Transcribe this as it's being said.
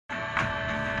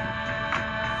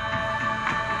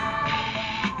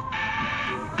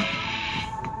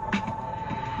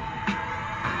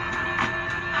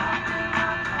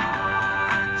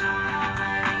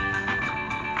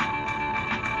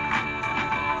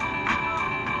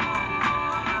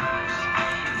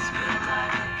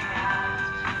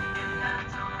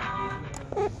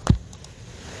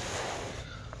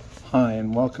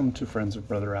welcome to Friends of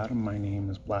Brother Adam. My name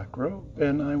is Black Robe,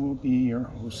 and I will be your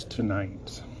host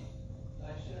tonight.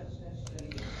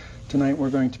 Tonight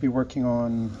we're going to be working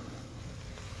on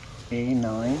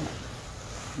A9,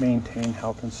 maintain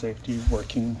health and safety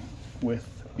working with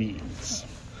bees.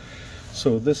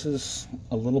 So this is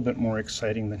a little bit more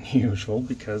exciting than usual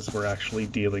because we're actually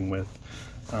dealing with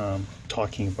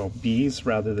talking about bees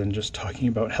rather than just talking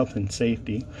about health and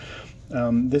safety.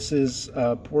 This is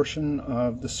a portion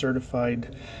of the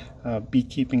Certified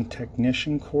Beekeeping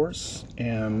Technician course,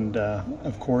 and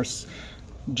of course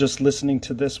just listening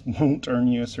to this won't earn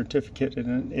you a certificate,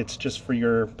 and it's just for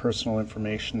your personal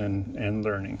information and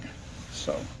learning.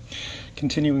 So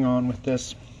continuing on with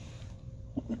this,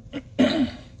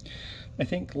 I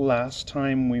think last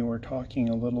time we were talking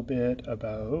a little bit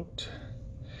about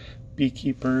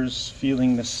beekeepers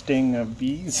feeling the sting of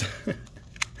bees.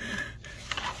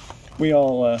 we're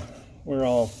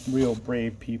all real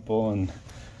brave people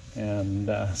and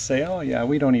say, oh yeah,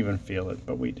 we don't even feel it,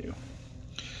 but we do.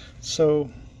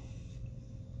 So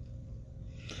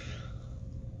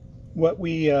what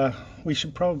we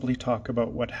should probably talk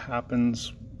about what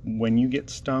happens when you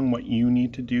get stung, what you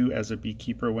need to do as a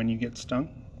beekeeper when you get stung.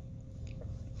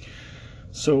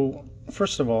 So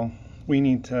first of all, we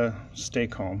need to stay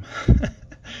calm.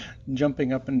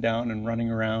 Jumping up and down and running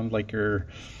around like your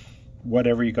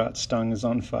whatever you got stung is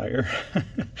on fire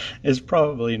is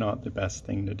probably not the best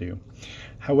thing to do.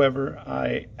 However,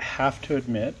 I have to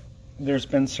admit, there's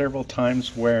been several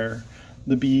times where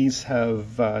the bees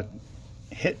have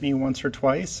hit me once or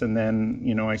twice, and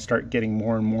then I start getting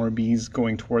more and more bees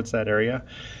going towards that area,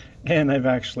 and I've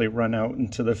actually run out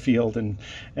into the field and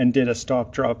did a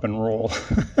stop, drop, and roll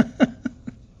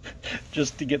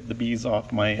just to get the bees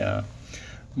off my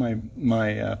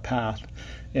my path.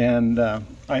 And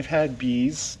I've had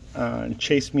bees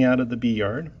chase me out of the bee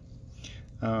yard,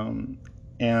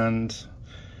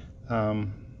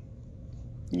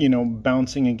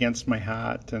 bouncing against my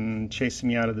hat and chasing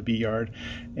me out of the bee yard.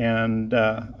 And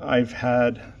I've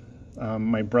had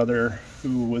my brother,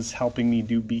 who was helping me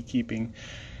do beekeeping,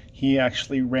 he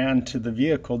actually ran to the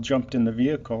vehicle, jumped in the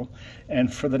vehicle,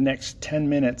 and for the next 10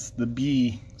 minutes, the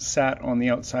bee sat on the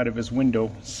outside of his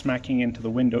window, smacking into the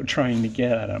window, trying to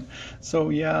get at him. So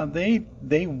yeah,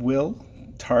 they will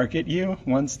target you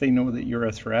once they know that you're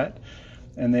a threat,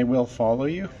 and they will follow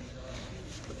you.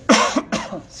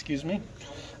 Excuse me.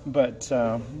 But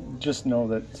just know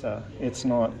that it's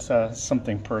not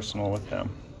something personal with them.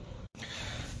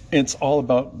 It's all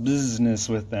about business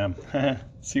with them.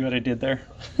 See what I did there?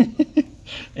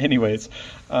 Anyways,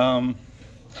 I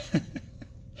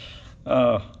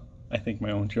think my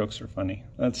own jokes are funny.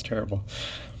 That's terrible.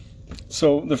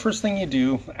 So the first thing you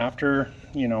do after,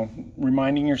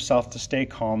 reminding yourself to stay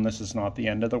calm, this is not the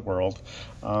end of the world,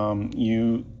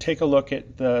 you take a look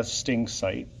at the sting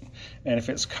site, and if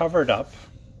it's covered up,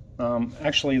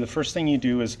 actually the first thing you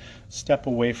do is step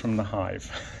away from the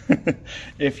hive.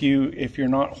 If you're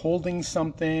not holding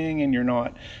something and you're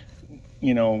not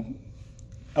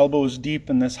elbows deep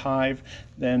in this hive,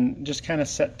 then just kind of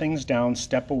set things down,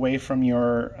 step away from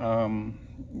your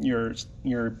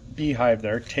beehive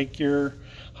there, take your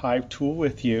hive tool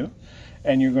with you,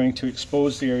 and you're going to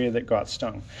expose the area that got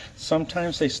stung.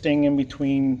 Sometimes they sting in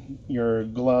between your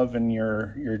glove and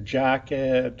your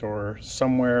jacket, or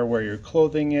somewhere where your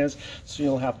clothing is, so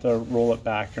you'll have to roll it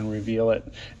back and reveal it.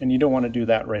 And you don't want to do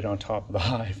that right on top of the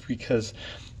hive, because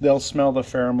they'll smell the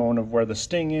pheromone of where the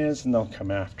sting is and they'll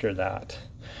come after that.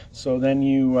 So then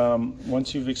you,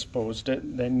 once you've exposed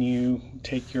it, then you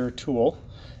take your tool,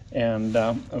 and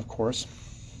of course,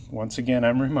 once again,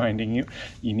 I'm reminding you,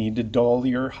 you need to dull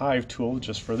your hive tool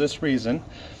just for this reason.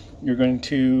 You're going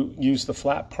to use the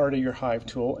flat part of your hive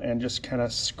tool and just kind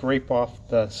of scrape off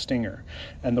the stinger.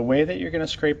 And the way that you're going to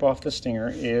scrape off the stinger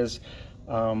is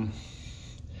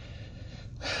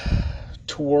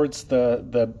towards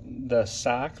the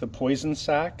sac, the poison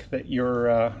sac that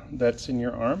that's in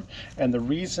your arm. And the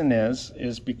reason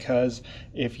is because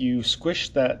if you squish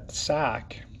that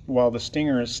sac while the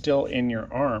stinger is still in your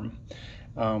arm,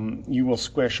 you will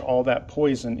squish all that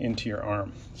poison into your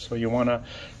arm. So you want to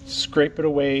scrape it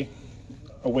away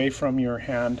from your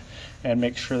hand and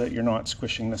make sure that you're not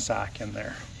squishing the sac in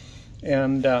there.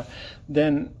 And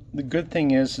then the good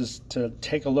thing is to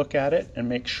take a look at it and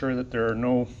make sure that there are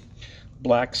no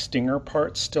black stinger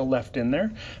parts still left in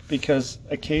there, because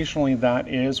occasionally that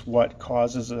is what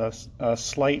causes a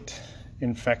slight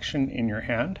infection in your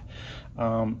hand.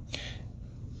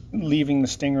 Leaving the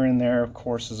stinger in there, of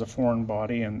course, is a foreign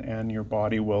body, and your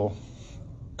body will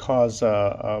cause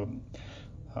a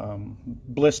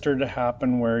blister to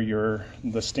happen where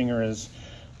the stinger is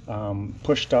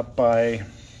pushed up by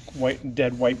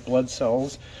dead white blood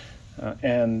cells,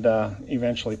 and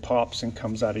eventually pops and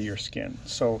comes out of your skin.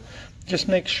 So just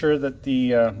make sure that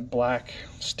the black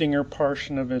stinger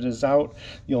portion of it is out.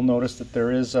 You'll notice that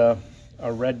there is a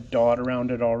red dot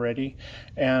around it already,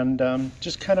 and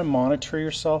just kind of monitor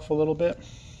yourself a little bit.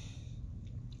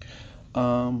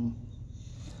 Kind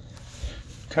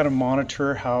of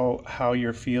monitor how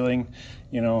you're feeling.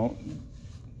 You know,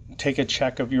 take a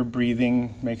check of your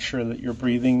breathing, make sure that your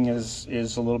breathing is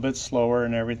a little bit slower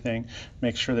and everything.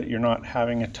 Make sure that you're not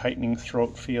having a tightening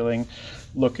throat feeling.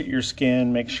 Look at your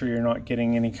skin, make sure you're not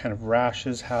getting any kind of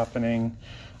rashes happening.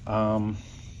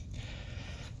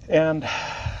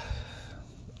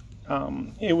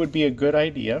 It would be a good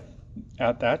idea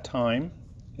at that time,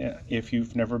 if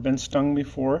you've never been stung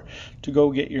before, to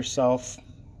go get yourself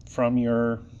from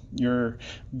your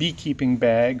beekeeping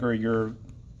bag or your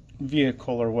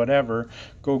vehicle or whatever,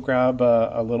 go grab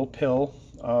a little pill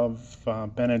of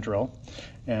Benadryl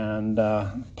and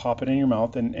pop it in your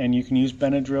mouth. And you can use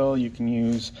Benadryl, you can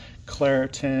use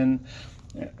Claritin,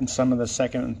 and some of the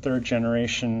second and third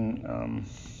generation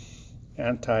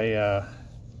antihistamine.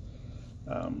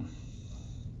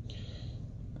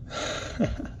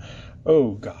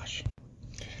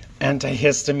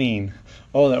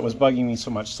 Oh, that was bugging me so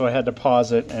much, so I had to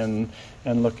pause it and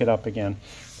look it up again.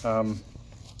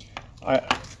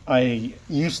 I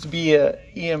used to be a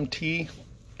EMT,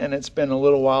 and it's been a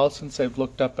little while since I've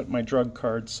looked up at my drug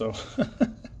card, so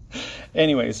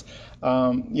anyways,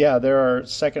 yeah, there are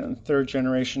second and third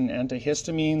generation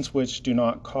antihistamines which do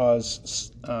not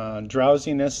cause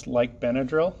drowsiness like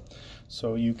Benadryl,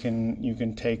 so you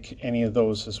can take any of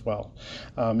those as well.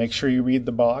 Make sure you read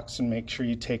the box and make sure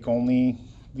you take only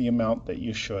the amount that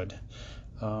you should.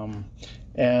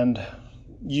 And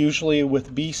usually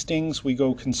with bee stings, we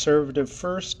go conservative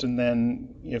first, and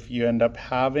then if you end up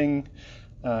having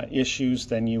issues,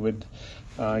 then you would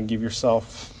give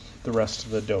yourself the rest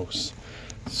of the dose.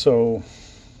 So,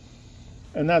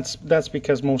 and that's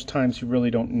because most times you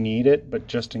really don't need it, but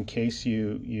just in case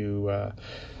you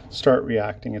start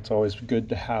reacting, it's always good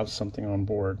to have something on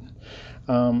board.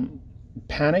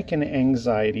 Panic and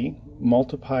anxiety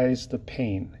multiplies the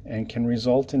pain and can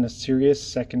result in a serious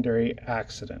secondary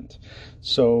accident.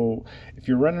 So if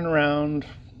you're running around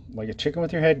like a chicken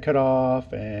with your head cut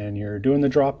off and you're doing the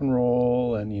drop and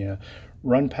roll and you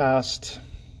run past,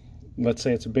 let's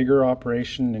say it's a bigger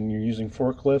operation and you're using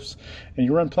forklifts, and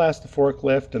you run past the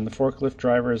forklift and the forklift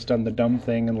driver has done the dumb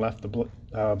thing and left the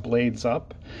blades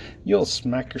up, you'll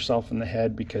smack yourself in the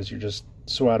head because you're just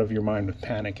so out of your mind with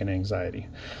panic and anxiety.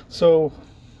 So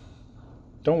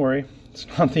don't worry, it's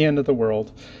not the end of the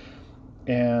world.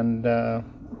 And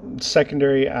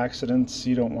secondary accidents,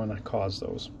 you don't want to cause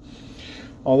those.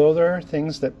 Although there are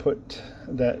things that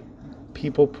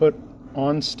people put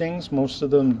on stings, most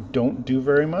of them don't do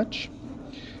very much.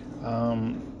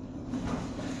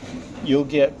 You'll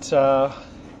get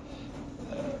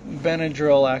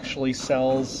Benadryl actually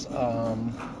sells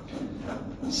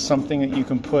something that you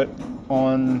can put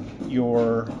on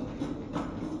your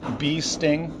bee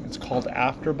sting. It's called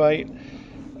Afterbite.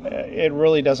 It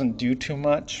really doesn't do too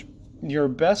much. Your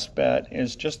best bet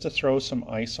is just to throw some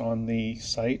ice on the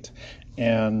site,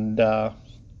 and the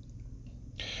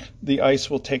ice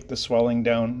will take the swelling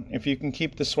down. If you can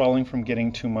keep the swelling from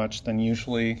getting too much, then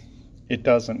usually it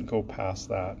doesn't go past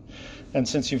that. And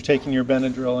since you've taken your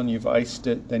Benadryl and you've iced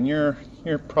it, then you're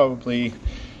probably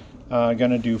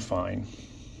gonna do fine.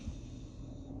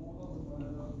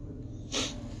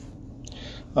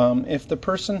 If the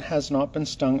person has not been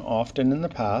stung often in the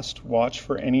past, watch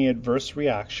for any adverse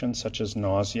reactions such as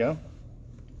nausea,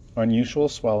 unusual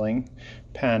swelling,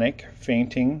 panic,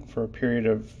 fainting for a period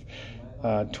of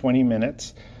 20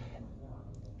 minutes,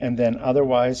 and then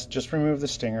otherwise just remove the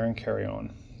stinger and carry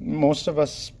on. Most of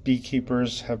us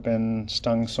beekeepers have been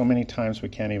stung so many times we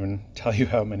can't even tell you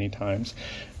how many times,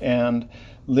 and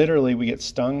literally we get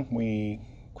stung, we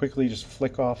quickly just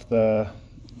flick off the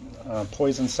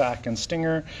poison sac and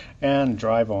stinger and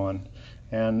drive on.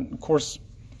 And of course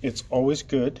it's always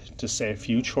good to say a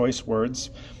few choice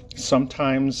words,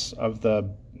 sometimes of the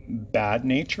bad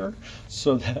nature,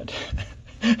 so that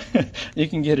you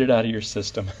can get it out of your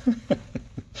system.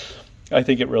 I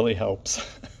think it really helps.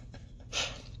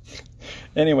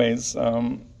 Anyways,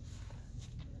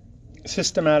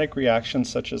 systematic reactions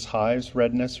such as hives,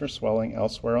 redness, or swelling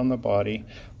elsewhere on the body,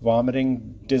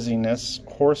 vomiting, dizziness,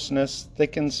 hoarseness,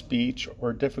 thickened speech,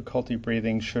 or difficulty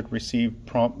breathing should receive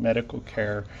prompt medical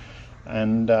care.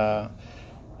 And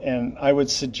And I would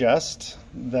suggest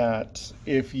that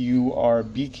if you are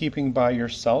beekeeping by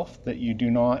yourself, that you do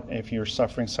not, if you're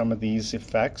suffering some of these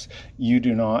effects, you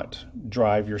do not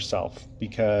drive yourself,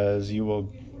 because you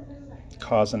will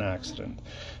cause an accident.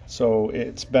 So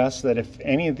it's best that if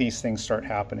any of these things start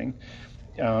happening,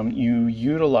 you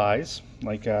utilize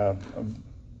like a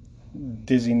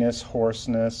dizziness,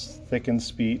 hoarseness, thickened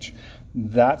speech.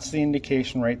 That's the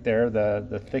indication right there.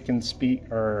 The thickened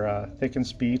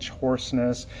speech,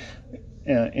 hoarseness,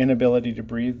 inability to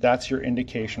breathe. That's your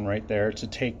indication right there to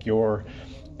take your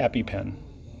EpiPen.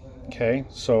 Okay,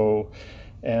 so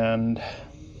and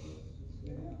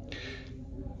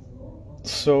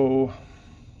so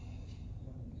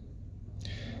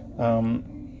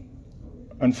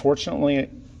unfortunately,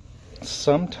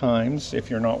 sometimes if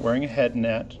you're not wearing a head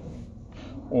net,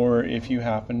 or if you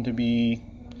happen to be,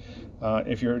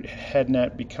 if your head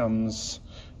net becomes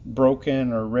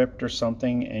broken or ripped or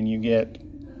something, and you get,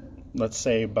 let's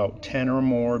say, about 10 or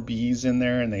more bees in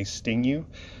there and they sting you,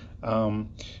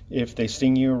 if they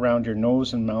sting you around your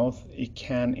nose and mouth, it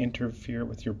can interfere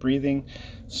with your breathing.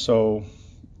 So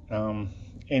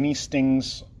any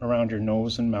stings around your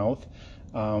nose and mouth,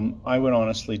 I would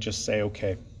honestly just say,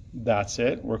 okay, that's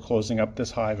it. We're closing up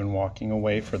this hive and walking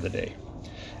away for the day.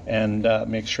 And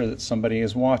make sure that somebody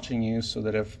is watching you, so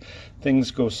that if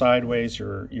things go sideways,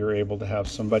 you're able to have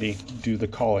somebody do the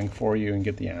calling for you and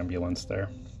get the ambulance there.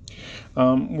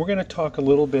 We're going to talk a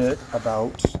little bit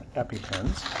about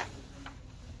EpiPens.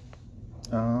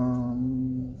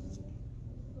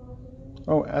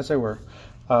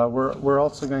 We're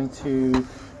also going to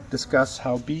discuss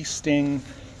how bee sting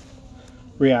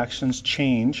reactions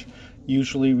change,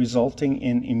 usually resulting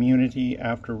in immunity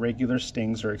after regular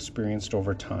stings are experienced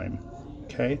over time.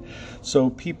 Okay,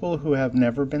 so people who have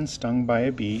never been stung by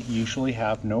a bee usually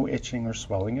have no itching or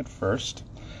swelling at first.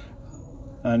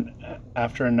 And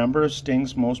after a number of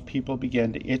stings, most people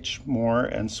begin to itch more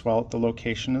and swell at the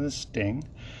location of the sting.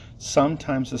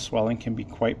 Sometimes the swelling can be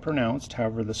quite pronounced.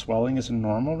 However, the swelling is a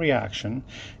normal reaction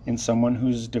in someone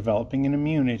who's developing an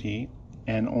immunity,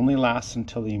 and only lasts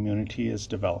until the immunity is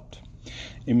developed.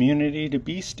 Immunity to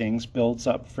bee stings builds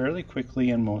up fairly quickly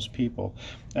in most people.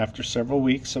 After several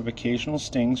weeks of occasional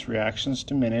stings, reactions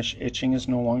diminish, itching is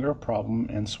no longer a problem,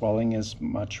 and swelling is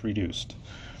much reduced.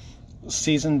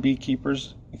 Seasoned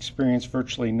beekeepers experience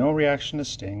virtually no reaction to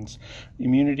stings.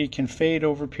 Immunity can fade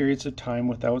over periods of time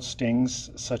without stings,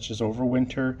 such as over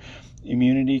winter.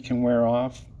 Immunity can wear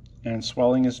off, and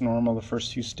swelling is normal the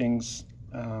first few stings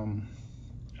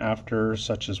after,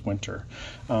 such as winter.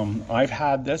 I've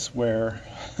had this where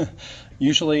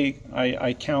usually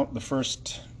I count the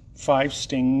first 5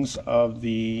 stings of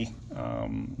the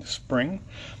spring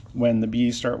when the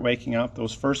bees start waking up.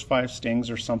 Those first 5 stings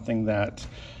are something that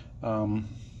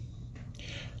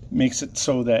makes it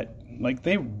so that, like,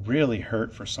 they really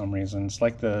hurt for some reason. It's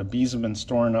like the bees have been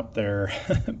storing up their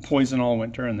poison all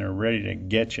winter and they're ready to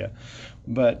get you.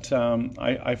 But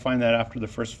I find that after the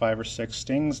first 5 or 6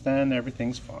 stings, then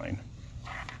everything's fine.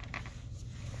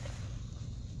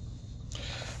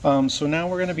 So now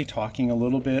we're going to be talking a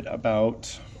little bit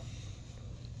about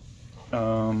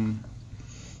the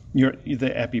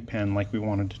EpiPen, like we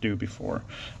wanted to do before.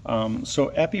 So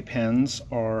EpiPens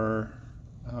are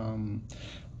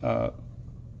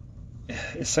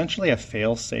essentially a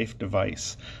fail-safe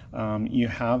device. You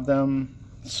have them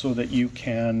so that you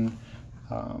can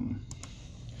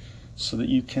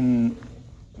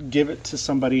give it to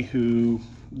somebody who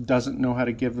doesn't know how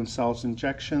to give themselves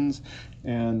injections,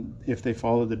 and if they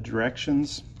follow the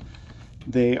directions,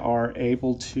 they are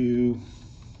able to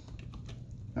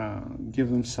give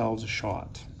themselves a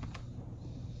shot.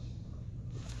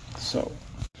 So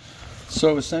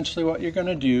essentially what you're going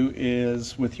to do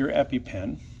is, with your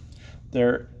EpiPen,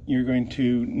 you're going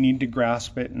to need to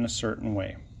grasp it in a certain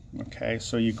way. Okay,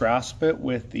 so you grasp it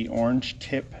with the orange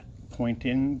tip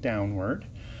pointing downward,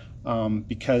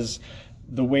 because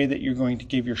the way that you're going to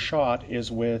give your shot is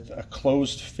with a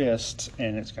closed fist,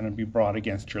 and it's going to be brought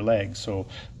against your leg. So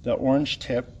the orange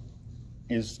tip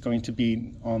is going to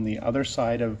be on the other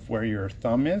side of where your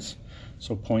thumb is,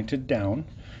 so pointed down,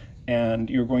 and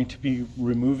you're going to be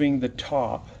removing the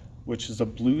top, which is a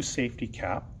blue safety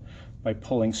cap, by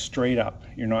pulling straight up.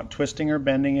 You're not twisting or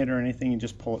bending it or anything, you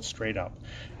just pull it straight up.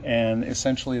 And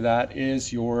essentially that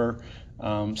is your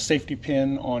safety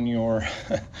pin on your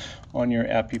on your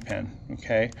EpiPen.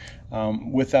 Okay,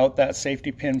 without that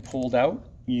safety pin pulled out,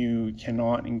 you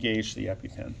cannot engage the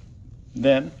EpiPen.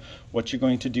 Then what you're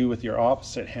going to do with your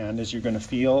opposite hand is you're going to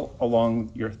feel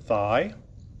along your thigh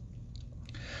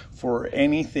for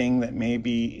anything that may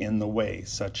be in the way,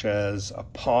 such as a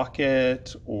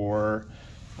pocket or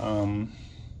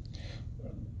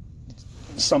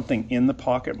something in the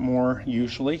pocket more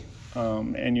usually,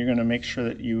 and you're going to make sure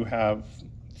that you have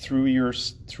through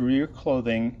your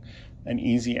clothing an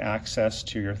easy access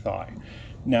to your thigh.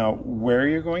 Now, where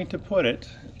you're going to put it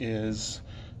is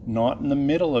not in the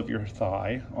middle of your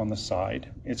thigh on the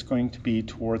side. It's going to be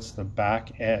towards the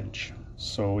back edge.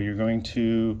 So you're going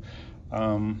to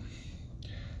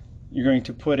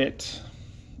put it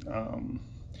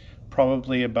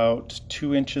probably about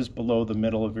 2 inches below the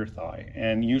middle of your thigh.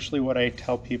 And usually what I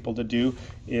tell people to do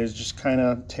is just kind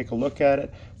of take a look at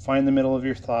it, find the middle of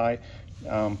your thigh,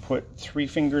 put 3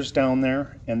 fingers down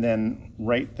there, and then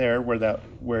right there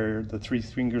where the 3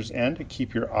 fingers end,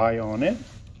 keep your eye on it.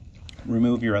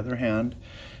 Remove your other hand,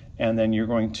 and then you're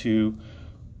going to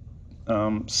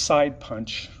side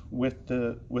punch with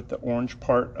the orange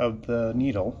part of the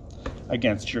needle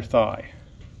against your thigh.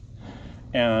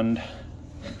 And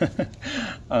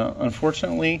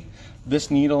unfortunately, this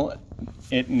needle,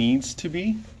 it needs to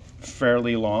be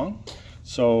fairly long.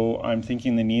 So I'm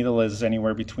thinking the needle is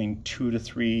anywhere between 2 to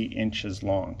 3 inches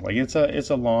long. Like it's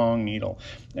a long needle,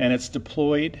 and it's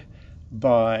deployed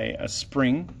by a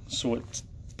spring, so it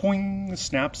poing,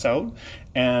 snaps out,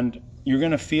 and you're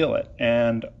going to feel it.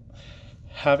 And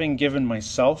having given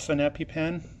myself an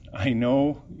EpiPen, I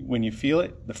know when you feel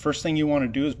it, the first thing you want to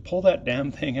do is pull that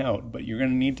damn thing out, but you're going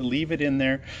to need to leave it in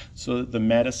there so that the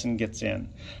medicine gets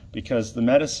in, because the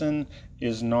medicine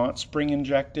is not spring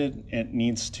injected. It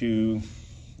needs to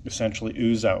essentially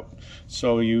ooze out.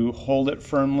 So you hold it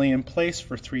firmly in place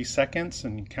for 3 seconds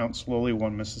and you count slowly: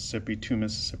 1 Mississippi, 2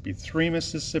 Mississippi, 3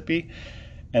 Mississippi,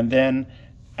 and then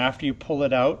after you pull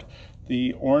it out,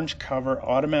 the orange cover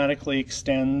automatically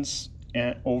extends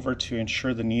over to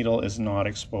ensure the needle is not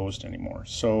exposed anymore.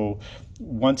 So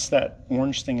once that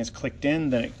orange thing is clicked in,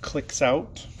 then it clicks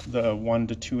out the 1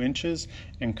 to 2 inches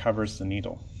and covers the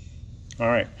needle. All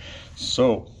right,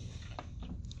 so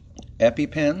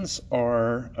EpiPens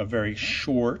are a very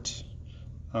short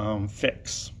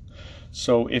fix.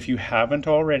 So if you haven't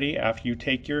already, after you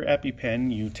take your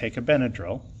EpiPen, you take a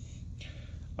Benadryl.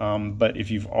 But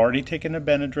if you've already taken a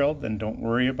Benadryl, then don't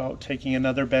worry about taking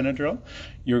another Benadryl.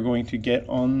 You're going to get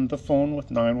on the phone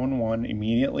with 911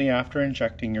 immediately after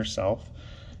injecting yourself.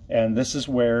 And this is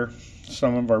where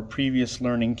some of our previous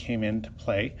learning came into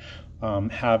play.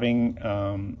 Having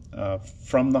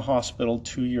from the hospital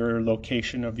to your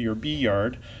location of your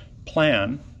B-yard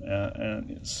plan,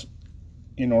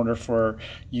 in order for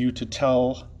you to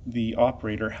tell the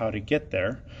operator how to get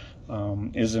there,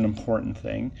 is an important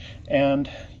thing. And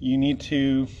you need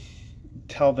to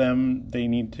tell them they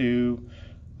need to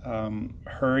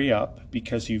hurry up,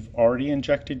 because you've already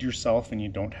injected yourself and you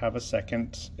don't have a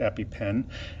second EpiPen.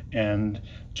 And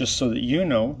just so that you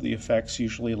know, the effects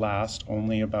usually last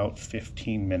only about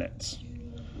 15 minutes.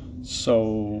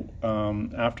 So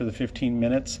after the 15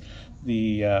 minutes,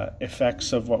 the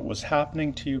effects of what was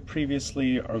happening to you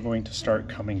previously are going to start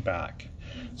coming back.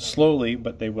 Slowly,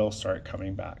 but they will start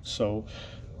coming back. So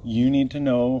you need to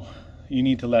know, you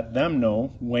need to let them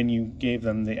know when you gave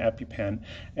them the EpiPen,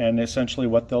 and essentially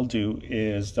what they'll do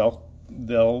is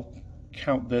they'll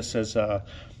count this as a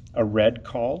red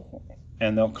call,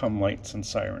 and they'll come lights and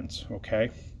sirens,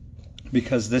 okay?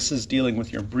 Because this is dealing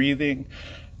with your breathing,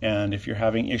 and if you're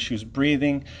having issues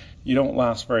breathing, you don't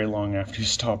last very long after you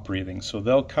stop breathing. So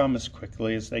they'll come as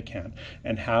quickly as they can.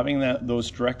 And having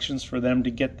those directions for them to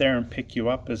get there and pick you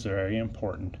up is very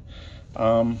important.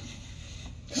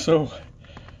 So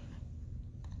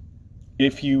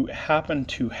if you happen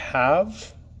to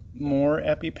have more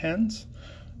EpiPens,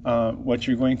 what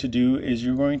you're going to do is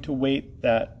you're going to wait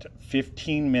that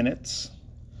 15 minutes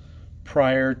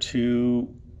prior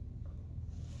to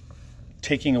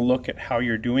taking a look at how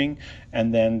you're doing,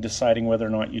 and then deciding whether or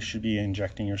not you should be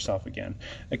injecting yourself again.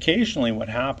 Occasionally what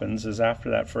happens is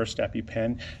after that first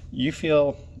EpiPen, you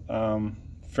feel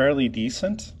fairly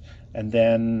decent, and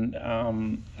then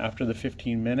after the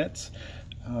 15 minutes,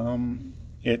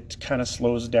 it kind of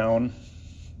slows down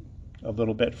a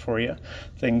little bit for you.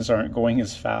 Things aren't going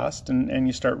as fast, and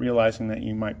you start realizing that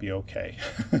you might be okay.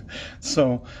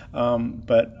 So,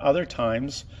 but other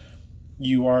times,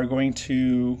 you are going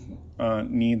to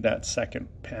need that second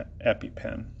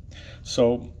EpiPen.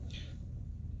 So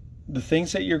the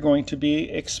things that you're going to be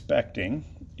expecting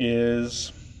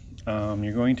is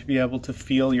you're going to be able to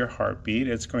feel your heartbeat.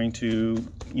 It's going to,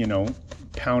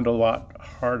 pound a lot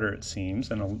harder, it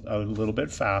seems, and a little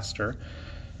bit faster.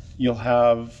 You'll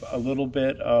have a little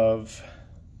bit of,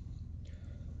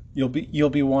 you'll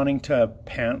be wanting to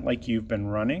pant like you've been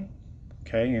running,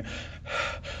 okay?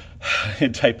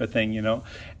 Type of thing,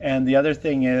 And the other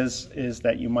thing is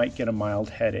that you might get a mild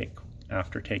headache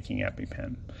after taking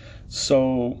EpiPen.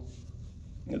 So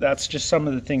that's just some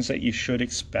of the things that you should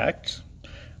expect.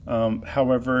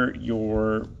 However,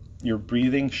 your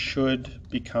breathing should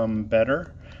become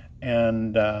better,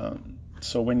 and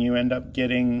so when you end up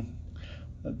getting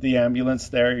the ambulance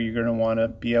there, you're going to want to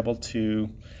be able to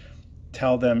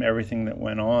tell them everything that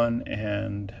went on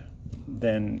and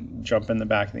then jump in the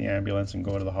back of the ambulance and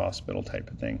go to the hospital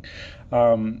type of thing.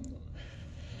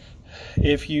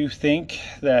 If you think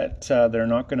that they're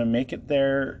not going to make it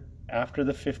there after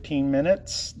the 15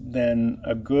 minutes, then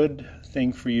a good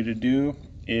thing for you to do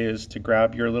is to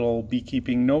grab your little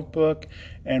beekeeping notebook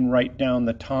and write down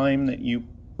the time that you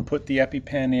put the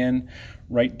EpiPen in,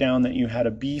 write down that you had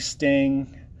a bee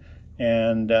sting,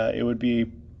 and it would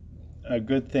be a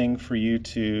good thing for you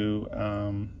to,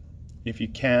 if you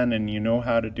can and you know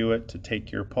how to do it, to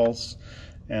take your pulse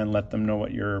and let them know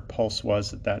what your pulse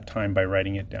was at that time by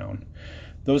writing it down.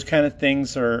 Those kind of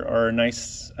things are a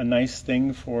nice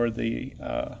thing for the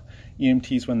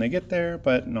EMTs when they get there,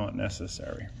 but not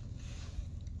necessary.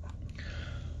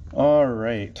 All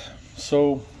right,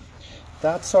 so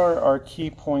that's our key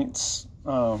points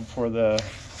for the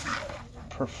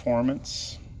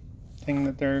performance thing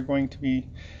that they're going to be,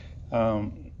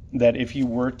 that if you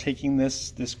were taking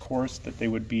this course, that they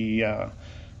would be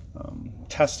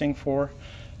testing for.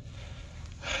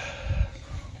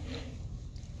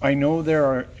 I know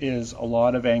there is a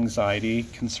lot of anxiety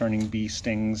concerning bee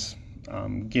stings,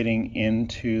 getting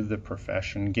into the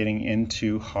profession, getting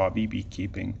into hobby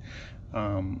beekeeping.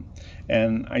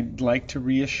 And I'd like to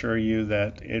reassure you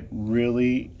that it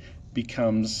really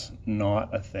becomes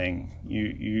not a thing.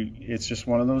 It's just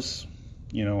one of those,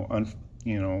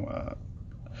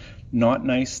 not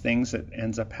nice things that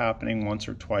ends up happening once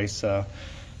or twice, a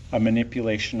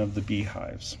manipulation of the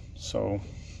beehives. So,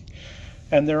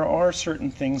 and there are certain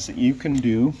things that you can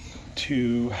do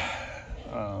to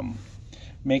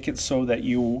make it so that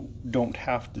you don't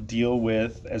have to deal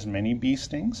with as many bee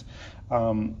stings.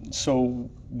 So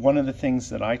one of the things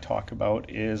that I talk about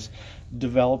is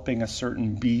developing a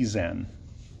certain bee zen.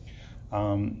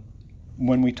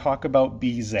 When we talk about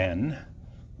bee zen,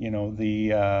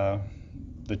 the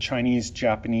Chinese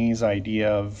Japanese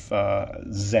idea of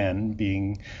zen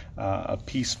being a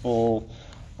peaceful,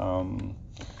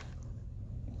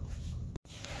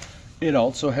 it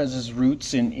also has its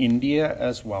roots in India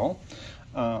as well.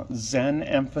 Zen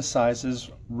emphasizes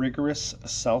rigorous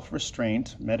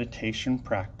self-restraint, meditation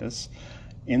practice,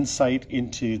 insight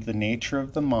into the nature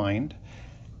of the mind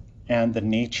and the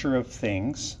nature of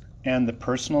things, and the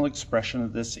personal expression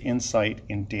of this insight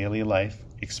in daily life,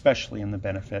 especially in the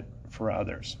benefit for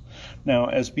others. Now,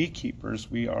 as beekeepers,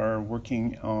 we are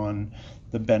working on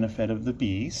the benefit of the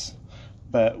bees,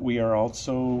 but we are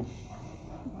also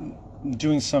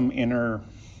doing some inner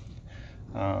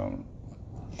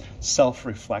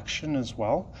self-reflection as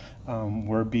well.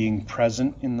 We're being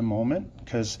present in the moment,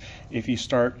 because if you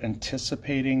start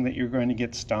anticipating that you're going to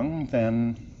get stung,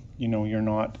 then you're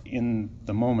not in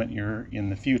the moment, you're in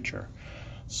the future.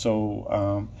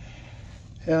 So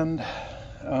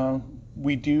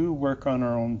we do work on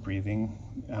our own breathing.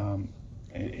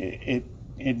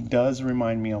 It does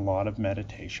remind me a lot of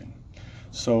meditation.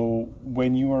 So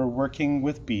when you are working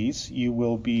with bees, you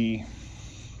will be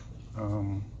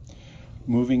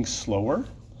moving slower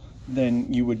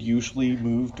than you would usually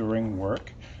move during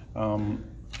work.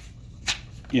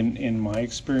 In my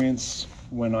experience,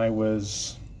 when I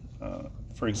was,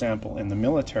 for example, in the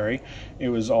military, it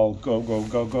was all go, go,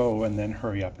 go, go, and then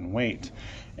hurry up and wait.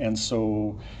 And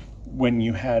so when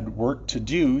you had work to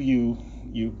do,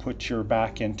 you put your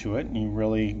back into it and you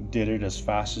really did it as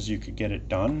fast as you could get it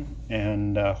done,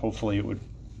 and hopefully it would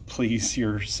please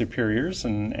your superiors,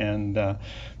 and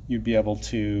you'd be able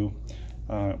to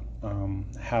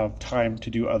have time to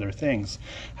do other things.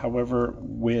 However,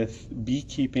 with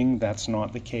beekeeping, that's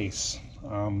not the case.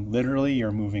 Literally,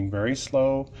 you're moving very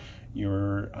slow,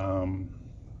 you're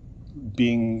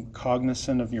being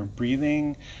cognizant of your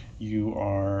breathing, you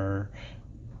are,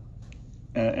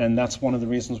 and that's one of the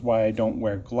reasons why I don't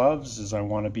wear gloves, is I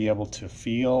want to be able to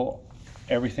feel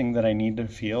everything that I need to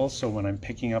feel. So when I'm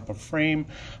picking up a frame,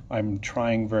 I'm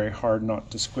trying very hard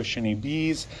not to squish any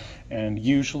bees. And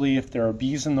usually if there are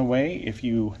bees in the way, if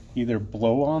you either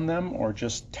blow on them or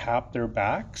just tap their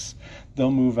backs,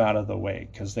 they'll move out of the way,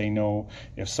 because they know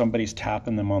if somebody's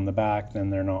tapping them on the back, then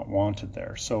they're not wanted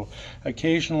there. So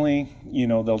occasionally,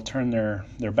 they'll turn their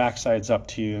backsides up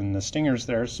to you and the stinger's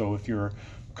there. So if you're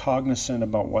cognizant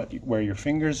about where your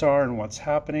fingers are and what's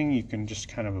happening, you can just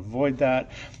kind of avoid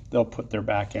that. They'll put their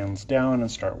back ends down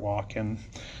and start walking,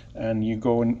 and you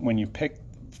go, and when you pick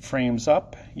frames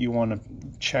up, you want to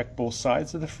check both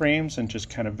sides of the frames and just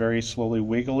kind of very slowly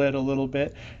wiggle it a little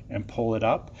bit and pull it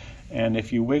up. And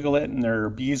if you wiggle it and there are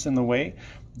bees in the way,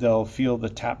 they'll feel the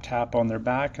tap tap on their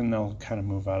back and they'll kind of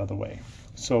move out of the way.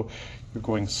 So you're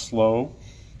going slow,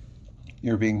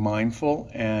 you're being mindful,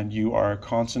 and you are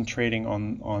concentrating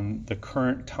on the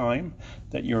current time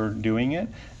that you're doing it,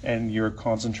 and you're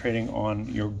concentrating on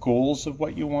your goals of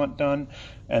what you want done,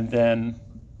 and then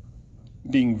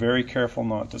being very careful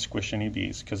not to squish any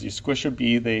bees, because you squish a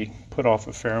bee, they put off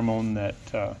a pheromone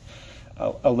that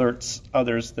alerts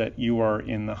others that you are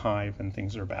in the hive and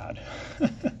things are bad.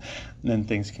 Then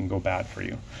things can go bad for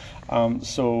you.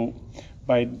 So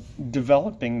by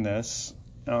developing this,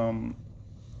 and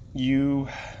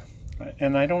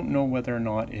I don't know whether or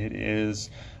not it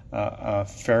is a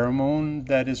pheromone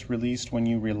that is released when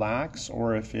you relax,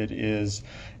 or if it is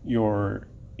your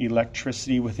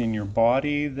electricity within your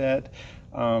body that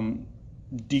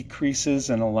decreases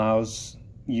and allows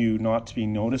you not to be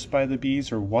noticed by the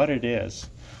bees, or what it is.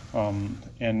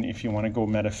 And if you want to go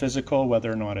metaphysical,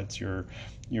 whether or not it's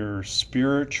your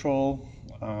spiritual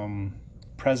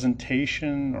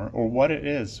presentation, or what it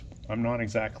is, I'm not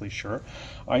exactly sure.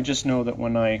 I just know that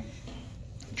when I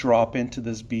drop into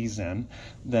this bee zen,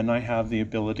 then I have the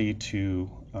ability to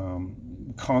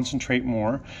concentrate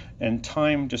more, and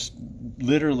time just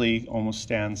literally almost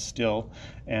stands still.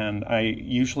 And I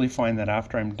usually find that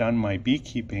after I'm done my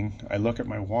beekeeping, I look at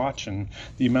my watch and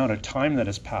the amount of time that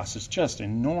has passed is just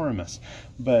enormous,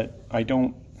 but I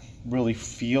don't really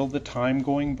feel the time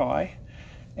going by.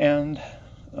 And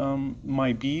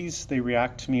my bees, they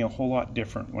react to me a whole lot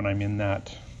different when I'm in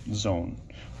that zone,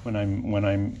 when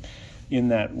I'm in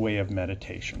that way of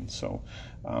meditation. So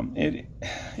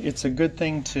it's a good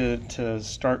thing to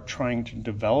start trying to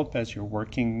develop as you're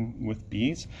working with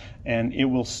bees, and it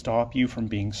will stop you from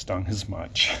being stung as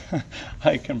much.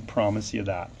 I can promise you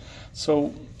that.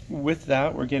 So with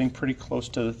that, we're getting pretty close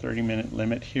to the 30-minute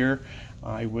limit here.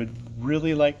 I would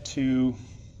really like to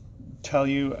tell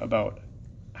you about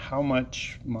how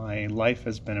much my life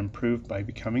has been improved by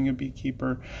becoming a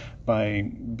beekeeper, by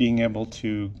being able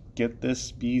to get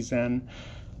this bee zen.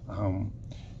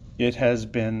 It has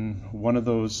been one of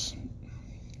those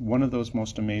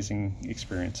most amazing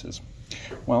experiences.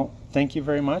 Well, thank you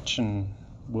very much, and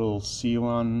we'll see you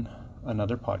on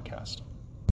another podcast.